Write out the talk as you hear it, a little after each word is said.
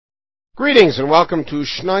Greetings and welcome to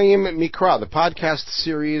Shnayim Mikra, the podcast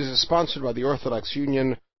series sponsored by the Orthodox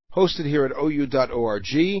Union, hosted here at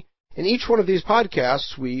ou.org. In each one of these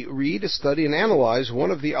podcasts, we read, study, and analyze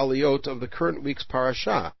one of the aliyot of the current week's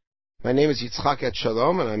parasha. My name is Yitzchak Et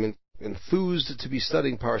Shalom, and I'm enthused to be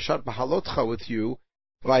studying Parashat Beha'alotecha with you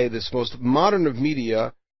via this most modern of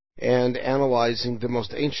media and analyzing the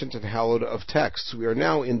most ancient and hallowed of texts. We are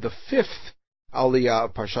now in the fifth aliyah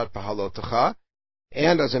of Parashat Beha'alotecha.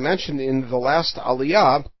 And as I mentioned in the last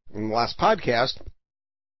aliyah, in the last podcast,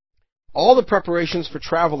 all the preparations for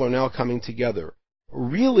travel are now coming together.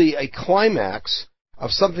 Really a climax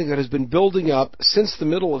of something that has been building up since the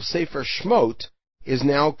middle of Sefer Shmot is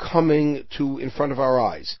now coming in front of our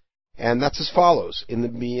eyes. And that's as follows. In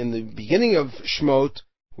the beginning of Shmot,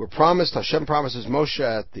 Hashem promises Moshe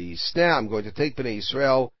at the sneh, I'm going to take Bnei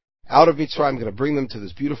Israel out of Mitzrayim, I'm going to bring them to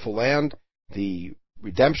this beautiful land. The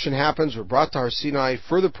redemption happens, we're brought to Har Sinai,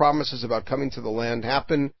 further promises about coming to the land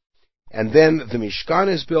happen, and then the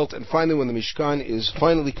Mishkan is built, and finally when the Mishkan is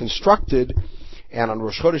finally constructed, and on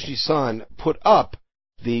Rosh Chodesh Nisan put up,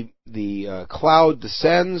 the cloud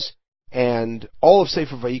descends, and all of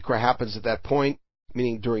Sefer Vayikra happens at that point,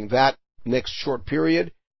 meaning during that next short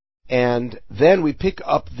period, and then we pick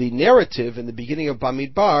up the narrative in the beginning of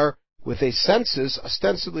Bamidbar with a census,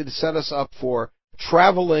 ostensibly to set us up for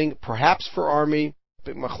traveling, perhaps for army,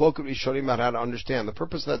 big machloket rishonim about how to understand the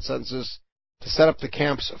purpose of that census, to set up the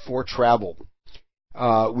camps for travel.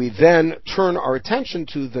 We then turn our attention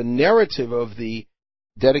to the narrative of the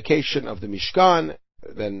dedication of the Mishkan.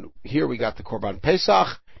 Then here we got the Korban Pesach,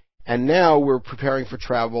 and now we're preparing for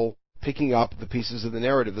travel, picking up the pieces of the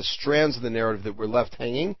narrative, the strands of the narrative that were left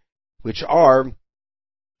hanging, which are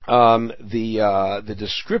the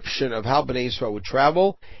description of how Bnei Israel would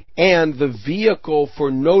travel, and the vehicle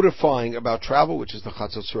for notifying about travel, which is the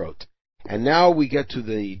Chatzotzrot. And now we get to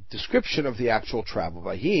the description of the actual travel.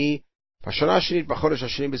 This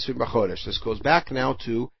goes back now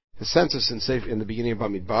to the census in the beginning of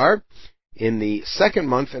Bamidbar, in the second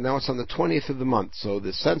month, and now it's on the 20th of the month. So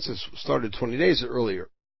the census started 20 days earlier.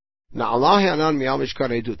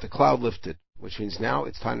 The cloud lifted, which means now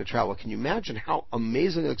it's time to travel. Can you imagine how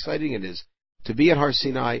amazing and exciting it is to be at Har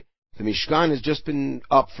Sinai? The Mishkan has just been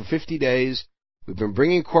up for 50 days. We've been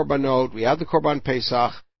bringing Korbanot. We had the Korban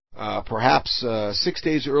Pesach. Perhaps 6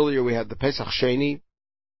 days earlier we had the Pesach Sheni.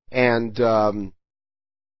 And the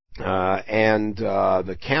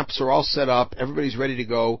camps are all set up. Everybody's ready to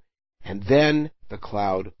go. And then the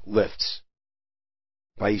cloud lifts.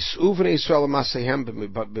 They began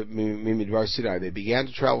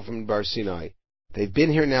to travel from Midbar Sinai. They've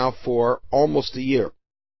been here now for almost a year.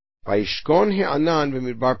 And the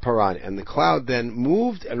cloud then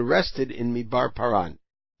moved and rested in Midbar Paran.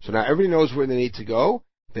 So now everybody knows where they need to go.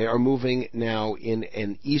 They are moving now in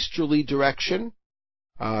an easterly direction,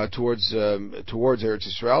 towards Eretz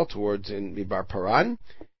Yisrael, towards in Midbar Paran.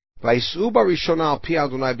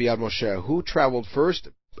 Who traveled first?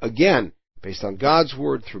 Again, based on God's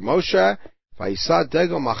word through Moshe.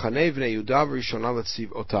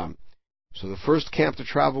 So the first camp to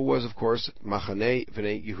travel was, of course, Machane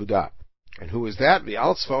V'nei Yehuda. And who is that?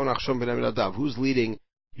 Who's leading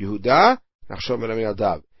Yehuda? Nachshon ben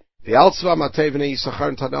Aminadav. Matei V'nei Yisachar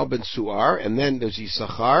and Tanel ben Suar. And then there's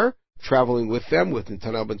Yisachar traveling with them, with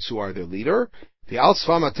Tanel ben Suar, their leader.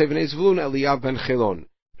 Matei V'nei Zvulun Eliyav ben Chelon.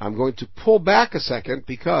 I'm going to pull back a second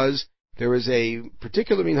because there is a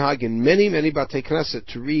particular minhag in many Batei Knesset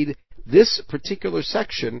to read this particular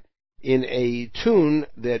section in a tune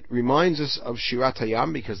that reminds us of Shirat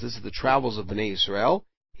Hayam, because this is the travels of Bnei Israel.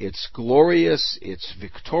 It's glorious, it's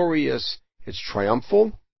victorious, it's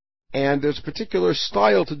triumphal, and there's a particular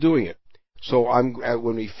style to doing it. So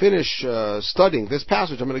when we finish studying this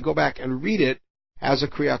passage, I'm going to go back and read it as a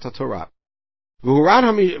Kriyat HaTorah. V'hurad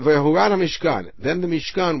HaMishkan. Then the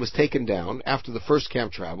Mishkan was taken down after the first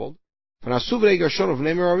camp traveled. Then Bnei Gershon and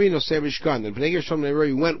Bnei Merari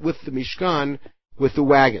went with the Mishkan with the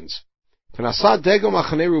wagons. Then the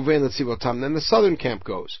southern camp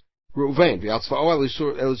goes. Reuven,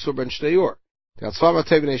 Elisur ben Shteyur. Then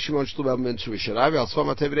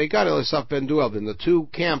the two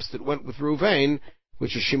camps that went with Reuven,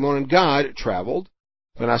 which is Shimon and Gad, traveled.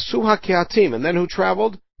 And then who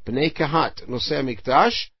traveled? Bnei Kahat, Nosei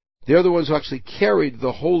Mikdash. They're the ones who actually carried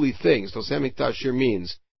the holy things. Nosei Mikdash here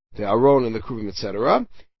means the Aron and the Kruvim, etc.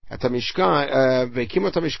 At the Mishkan,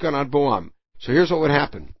 Vekimot HaMishkan ad Boam. So here's what would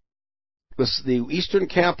happen. The eastern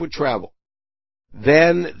camp would travel.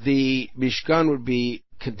 Then the Mishkan would be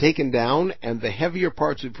taken down, and the heavier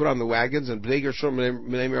parts would be put on the wagons, and Bnei Gershon and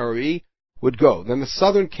Bnei Merari would go. Then the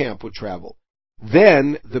southern camp would travel.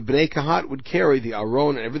 then the Bnei Kahat would carry the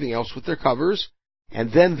Aron and everything else with their covers,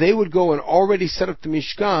 and then they would go and already set up the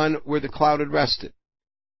Mishkan where the cloud had rested.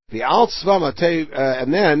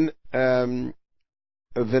 And then,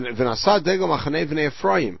 V'nasa degel machanei v'nei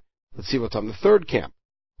Ephraim. Let's see what's on the third camp,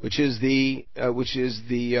 which is the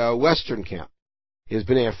western camp. Is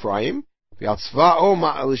Bnei Ephraim. V'altzva o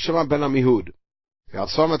Elishama ben Amihud.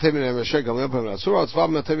 V'altzva matei v'nei Moshe Gamliel ben Asur. V'altzva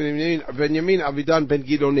matei v'nei Benyamin Avidan ben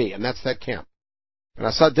Gidoni. And that's that camp.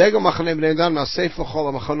 V'nasa degel machanei v'nei Dan ma'asef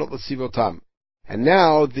l'chol ha'machanot l'tzivotam. And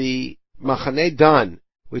now the machanei Dan,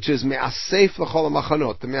 which is me'asef l'chol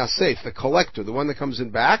ha'machanot, the me'asef, the collector, the one that comes in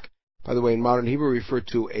back. By the way, in modern Hebrew, referred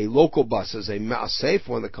to a local bus as a me'asef,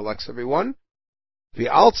 one that collects everyone.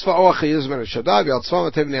 That's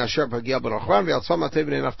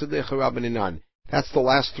the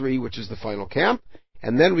last three, which is the final camp.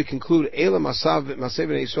 And then we conclude,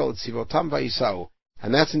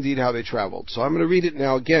 and that's indeed how they traveled. So I'm going to read it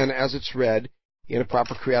now again as it's read in a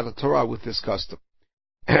proper Kriyat Torah with this custom.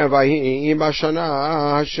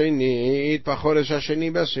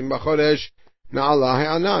 נעלה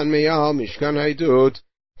הענן מעל משכן העדות,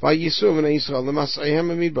 וייסעו בני ישראל למסעיהם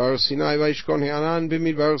במדבר סיני, וישכון הענן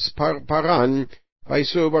במדבר פרן,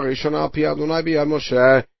 וייסעו בראשונה על פי אדוני ביד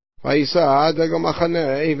משה, וייסע דגל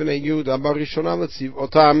מחנה בני יהודה בראשונה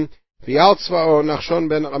לצבאותם, ועל צבאו נחשון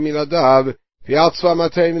בן עמינדב, ועל צבא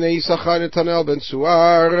מטה בני יששכר נתנאל בן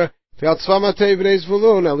צוער, ועל צבא מטה בני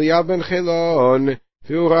זבולון אליאב בן חילון,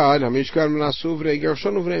 והורד המשכן ונסעו בני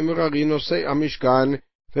גרשון ובני מררי נושאי המשכן,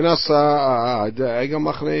 ונשא דגל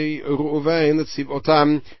מחנה ראובן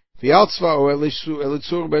לצבאותם, ועל צבאו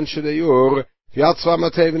אליצור בן שדיור, ועל צבא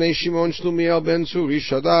מטה בני שמעון שלומיאל בן צורי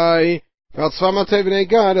שדי, ועל צבא מטה בני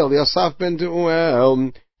גד אליאסף בן דאואל,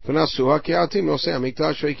 ונשאו הקהתים נושאי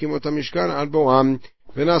המקדש והקימו את המשכן עד בואם,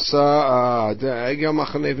 ונשא דגל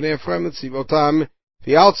מחנה בני אפרים לצבאותם,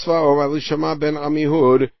 ועל צבאו אלישמע בן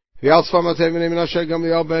עמיהוד, ועל צבא מטה בני מנשה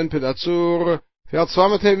גמליאל בן פדצור, ועל צבא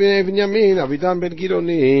מטה בני בנימין אבידן בן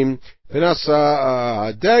גדעונים,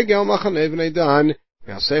 ונשא דגל מחנה בני דן,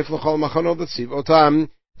 ואסף לכל מחנות לצבאותם,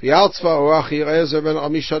 ועל צבאו אחיעזר בן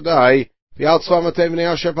עמישדי, ועל צבא מטה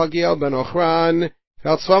בני אשר פגיאל בן אוכרן,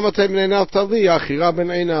 ועל צבא מטה בני נפתלי אחירה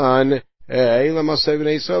בן עינן, אלה מעשה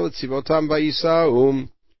בני ישראל לצבאותם וייסעו.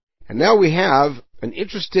 And now we have an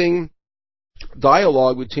interesting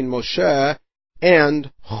dialogue between Moshe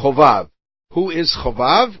and Chovav. Who is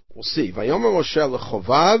Chovav? We'll see. Vayomer Moshe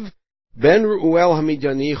leChovav ben Reuel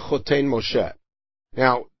Hamidyani chotein Moshe.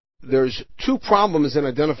 Now, there's two problems in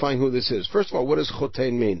identifying who this is. First of all, what does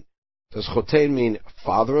chotein mean? Does chotein mean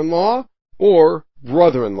father-in-law or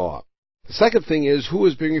brother-in-law? The second thing is, who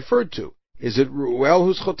is being referred to? Is it Reuel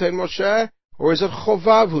who's chotein Moshe, or is it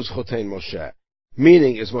Chovav who's chotein Moshe?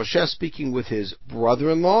 Meaning, is Moshe speaking with his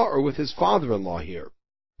brother-in-law or with his father-in-law here?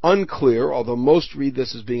 Unclear, although most read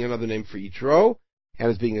this as being another name for Yitro, and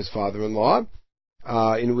as being his father-in-law,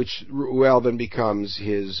 in which Reuel then becomes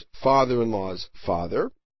his father-in-law's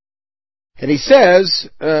father. And he says,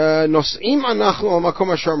 Nos'im anachnu al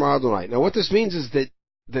makom asher amar Adonai. Now what this means is that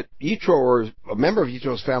Yitro, or a member of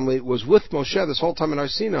Yitro's family, was with Moshe this whole time in Har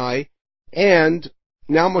Sinai, and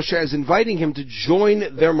now Moshe is inviting him to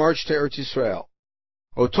join their march to Eretz Yisrael.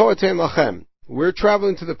 Oto etein lachem. We're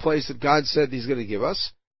traveling to the place that God said He's going to give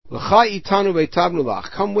us. L'cha itanu veitabnu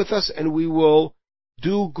lach. Come with us and we will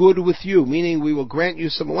do good with you, meaning we will grant you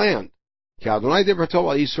some land. Ki Adonai diber tov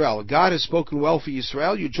al Yisrael. God has spoken well for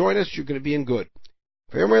Yisrael. You join us, you're going to be in good.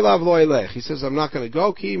 He says, I'm not going to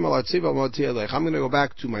go. Ki malatziv al moti elech. I'm going to go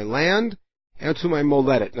back to my land and to my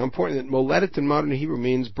moledet. Now, important that moledet in modern Hebrew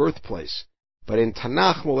means birthplace, but in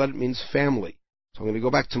Tanakh, moledet means family. So I'm going to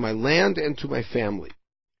go back to my land and to my family.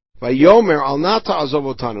 Vayomer al nata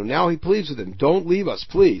azovotanu. Now he pleads with him, don't leave us,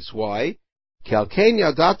 please. Why? Kelkein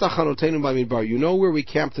yadata chanotenu b'midbar. You know where we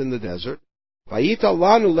camped in the desert. Vayita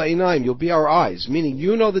lanu le'inaim. You'll be our eyes, meaning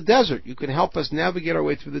you know the desert. You can help us navigate our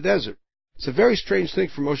way through the desert. It's a very strange thing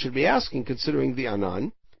for Moshe to be asking, considering the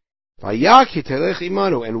Anan. Vayah ki telech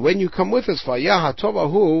imanu. And when you come with us, vayah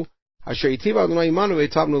hatovahu asher yitiv Adonai imanu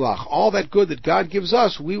veitabnu lach. All that good that God gives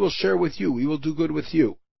us, we will share with you. We will do good with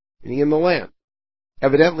you, meaning in the land.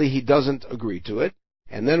 Evidently, he doesn't agree to it.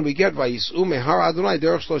 And then we get Vayis'u mehar Adonai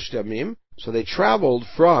derech shlosh yamim. So they traveled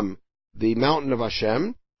from the mountain of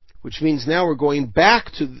Hashem, which means now we're going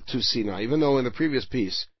back to Sinai, even though in the previous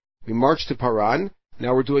piece we marched to Paran.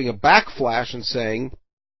 Now we're doing a flashback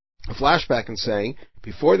and saying,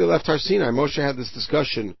 before they left Har Sinai, Moshe had this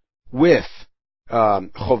discussion with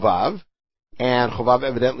Chovav, and Chovav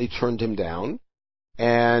evidently turned him down.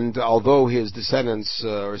 And although his descendants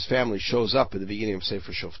or his family shows up at the beginning of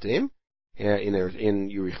Sefer Shoftim, in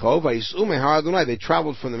Yericho. Vayis'u mehar Adonai. They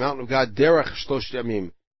traveled from the mountain of God derech shlosh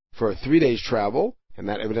yamim for 3 days travel, and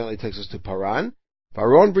that evidently takes us to Paran.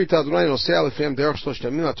 Aron brit Adonai nosea lefneim derech shlosh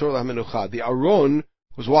yamim ator lahamenucha. The Aron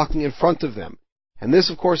was walking in front of them. And this,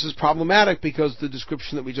 of course, is problematic because the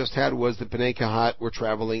description that we just had was that Bnei Kahat were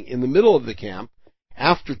traveling in the middle of the camp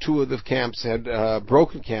after 2 of the camps had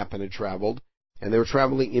broken camp and had traveled, and they were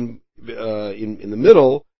traveling in the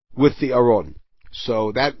middle with the Aron.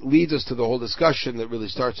 So that leads us to the whole discussion that really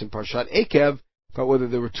starts in Parshat Ekev about whether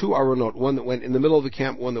there were 2 Aronot, one that went in the middle of the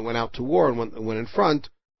camp, one that went out to war, and one that went in front,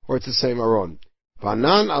 or it's the same Aron.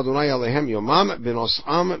 V'anan Adonai alehem yomam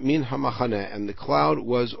v'nos'am min hamachaneh, and the cloud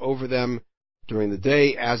was over them during the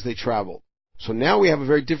day as they traveled. So now we have a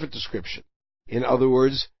very different description. In other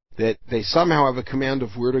words, that they somehow have a command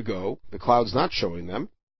of where to go. The cloud's not showing them.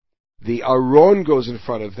 The Aron goes in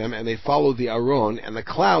front of them, and they follow the Aron, and the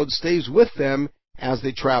cloud stays with them as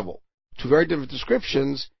they travel. 2 very different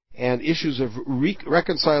descriptions, and issues of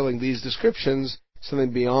reconciling these descriptions,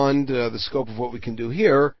 something beyond the scope of what we can do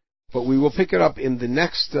here, but we will pick it up in the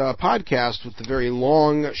next podcast with the very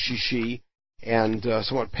long Shishi and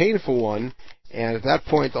somewhat painful one, and at that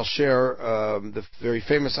point I'll share the very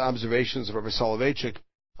famous observations of Rabbi Soloveitchik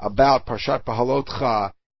about Parshat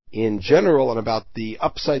Beha'alotecha in general and about the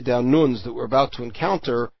upside-down nuns that we're about to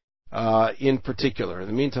encounter in particular. In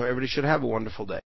the meantime, everybody should have a wonderful day.